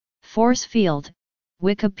Force field,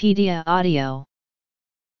 Wikipedia audio.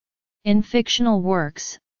 In fictional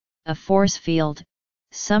works, a force field,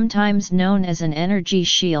 sometimes known as an energy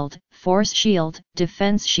shield, force shield,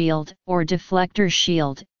 defense shield, or deflector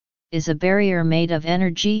shield, is a barrier made of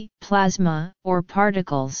energy, plasma, or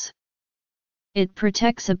particles. It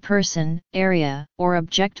protects a person, area, or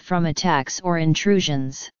object from attacks or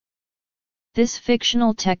intrusions. This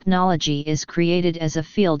fictional technology is created as a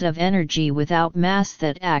field of energy without mass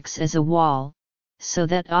that acts as a wall, so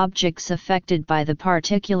that objects affected by the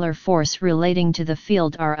particular force relating to the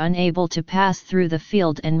field are unable to pass through the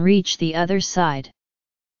field and reach the other side.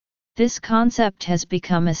 This concept has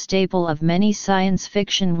become a staple of many science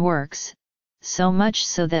fiction works, so much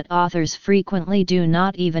so that authors frequently do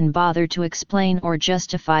not even bother to explain or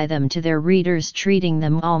justify them to their readers, treating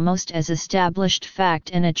them almost as established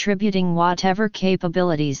fact and attributing whatever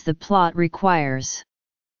capabilities the plot requires.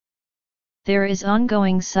 There is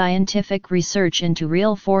ongoing scientific research into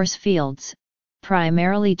real force fields,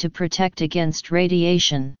 primarily to protect against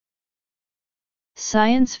radiation.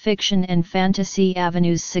 Science fiction and fantasy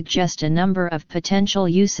avenues suggest a number of potential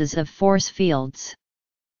uses of force fields.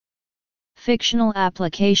 Fictional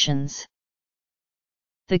applications.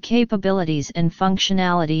 The capabilities and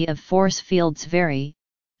functionality of force fields vary.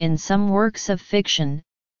 In some works of fiction,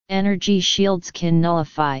 energy shields can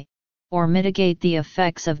nullify or mitigate the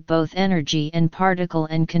effects of both energy and particle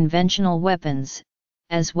and conventional weapons,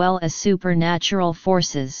 as well as supernatural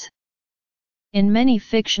forces. In many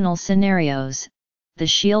fictional scenarios, the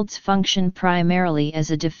shields function primarily as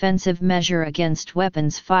a defensive measure against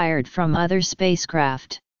weapons fired from other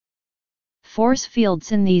spacecraft. Force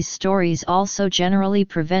fields in these stories also generally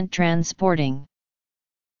prevent transporting.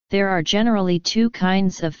 There are generally two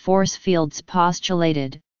kinds of force fields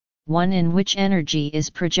postulated, one in which energy is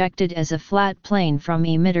projected as a flat plane from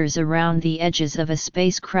emitters around the edges of a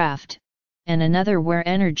spacecraft, and another where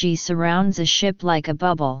energy surrounds a ship like a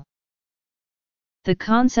bubble. The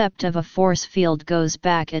concept of a force field goes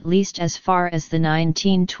back at least as far as the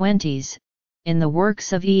 1920s, in the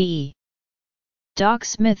works of E. Doc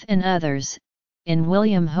Smith and others. In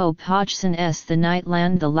William Hope Hodgson's The Night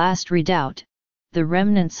Land, The Last Redoubt, the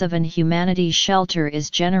remnants of an humanity shelter is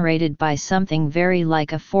generated by something very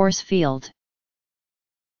like a force field.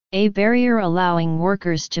 A barrier allowing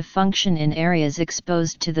workers to function in areas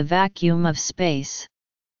exposed to the vacuum of space.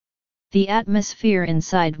 The atmosphere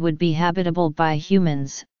inside would be habitable by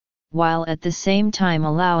humans, while at the same time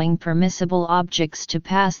allowing permissible objects to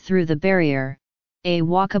pass through the barrier. A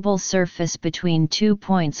walkable surface between 2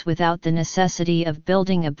 points without the necessity of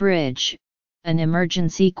building a bridge, an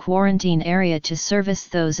emergency quarantine area to service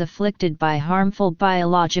those afflicted by harmful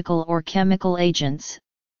biological or chemical agents,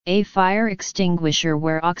 a fire extinguisher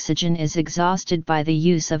where oxygen is exhausted by the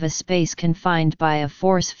use of a space confined by a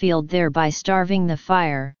force field, thereby starving the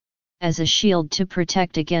fire, as a shield to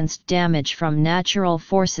protect against damage from natural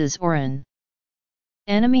forces or an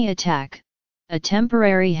enemy attack. A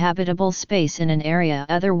temporary habitable space in an area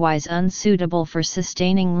otherwise unsuitable for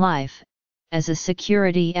sustaining life, as a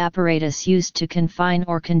security apparatus used to confine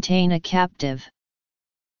or contain a captive.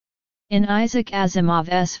 In Isaac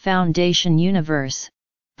Asimov's Foundation universe,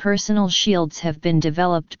 personal shields have been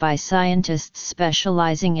developed by scientists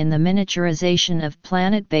specializing in the miniaturization of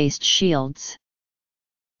planet-based shields.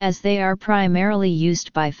 As they are primarily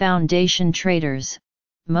used by Foundation traders,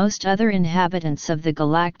 most other inhabitants of the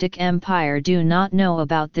Galactic Empire do not know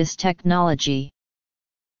about this technology.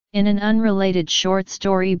 In an unrelated short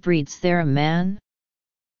story, Breeds There a Man?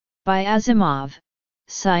 By Asimov,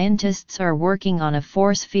 scientists are working on a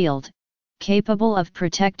force field, capable of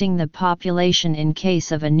protecting the population in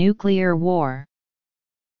case of a nuclear war.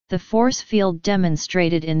 The force field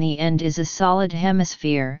demonstrated in the end is a solid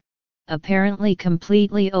hemisphere, apparently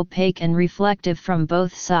completely opaque and reflective from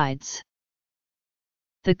both sides.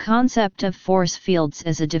 The concept of force fields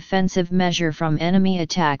as a defensive measure from enemy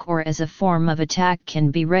attack or as a form of attack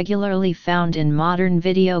can be regularly found in modern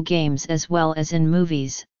video games as well as in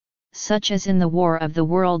movies, such as in The War of the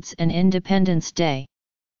Worlds and Independence Day.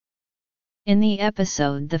 In the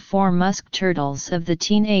episode The Four Musk Turtles of the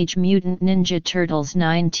Teenage Mutant Ninja Turtles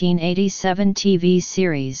 1987 TV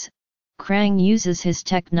series, Krang uses his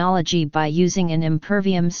technology by using an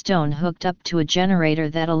impervium stone hooked up to a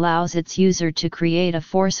generator that allows its user to create a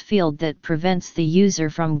force field that prevents the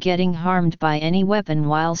user from getting harmed by any weapon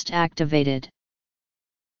whilst activated.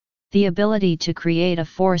 The ability to create a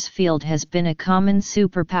force field has been a common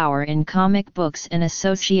superpower in comic books and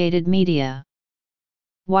associated media.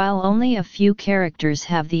 While only a few characters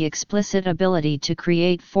have the explicit ability to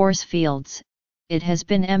create force fields, it has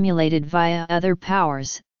been emulated via other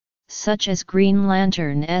powers, such as Green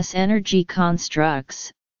Lantern's energy constructs,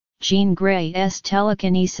 Jean Grey's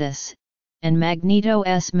telekinesis, and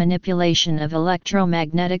Magneto's manipulation of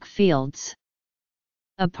electromagnetic fields.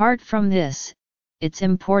 Apart from this, its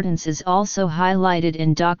importance is also highlighted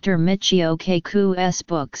in Dr. Michio Kaku's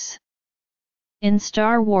books. In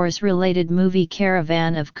Star Wars-related movie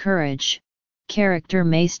Caravan of Courage, character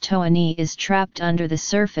Mace Toani is trapped under the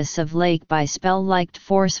surface of lake by spell-like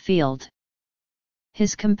force field.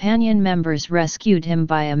 His companion members rescued him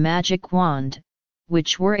by a magic wand,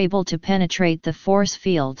 which were able to penetrate the force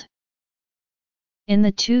field. In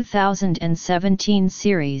the 2017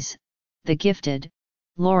 series, The Gifted,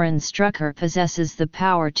 Lauren Strucker possesses the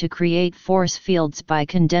power to create force fields by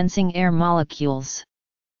condensing air molecules.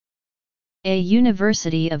 A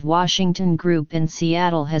University of Washington group in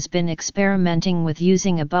Seattle has been experimenting with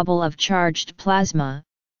using a bubble of charged plasma,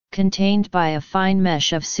 contained by a fine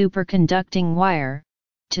mesh of superconducting wire,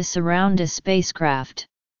 to surround a spacecraft.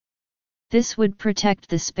 This would protect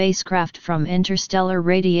the spacecraft from interstellar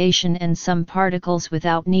radiation and some particles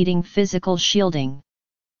without needing physical shielding.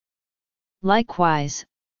 Likewise,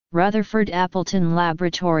 Rutherford Appleton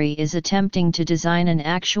Laboratory is attempting to design an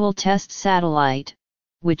actual test satellite,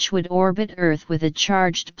 which would orbit Earth with a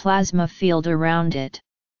charged plasma field around it.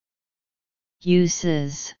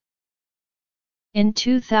 Uses. In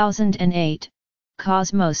 2008,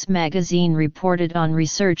 Cosmos magazine reported on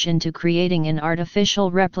research into creating an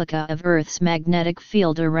artificial replica of Earth's magnetic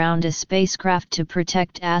field around a spacecraft to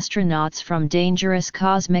protect astronauts from dangerous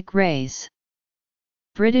cosmic rays.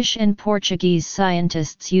 British and Portuguese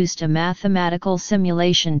scientists used a mathematical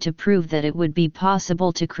simulation to prove that it would be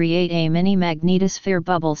possible to create a mini magnetosphere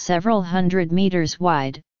bubble several hundred meters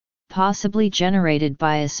wide, possibly generated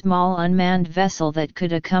by a small unmanned vessel that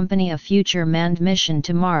could accompany a future manned mission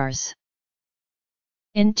to Mars.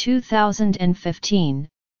 In 2015,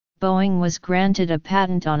 Boeing was granted a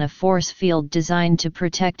patent on a force field designed to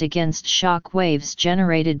protect against shock waves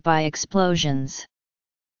generated by explosions.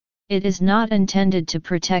 It is not intended to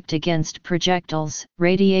protect against projectiles,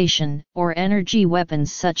 radiation, or energy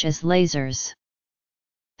weapons such as lasers.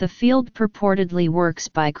 The field purportedly works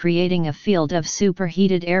by creating a field of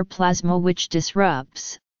superheated air plasma which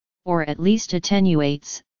disrupts, or at least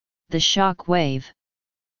attenuates, the shock wave.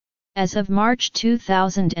 As of March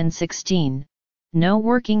 2016, no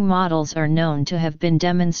working models are known to have been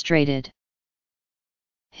demonstrated.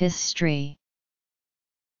 History.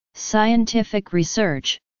 Scientific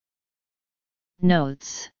research.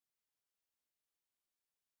 Notes.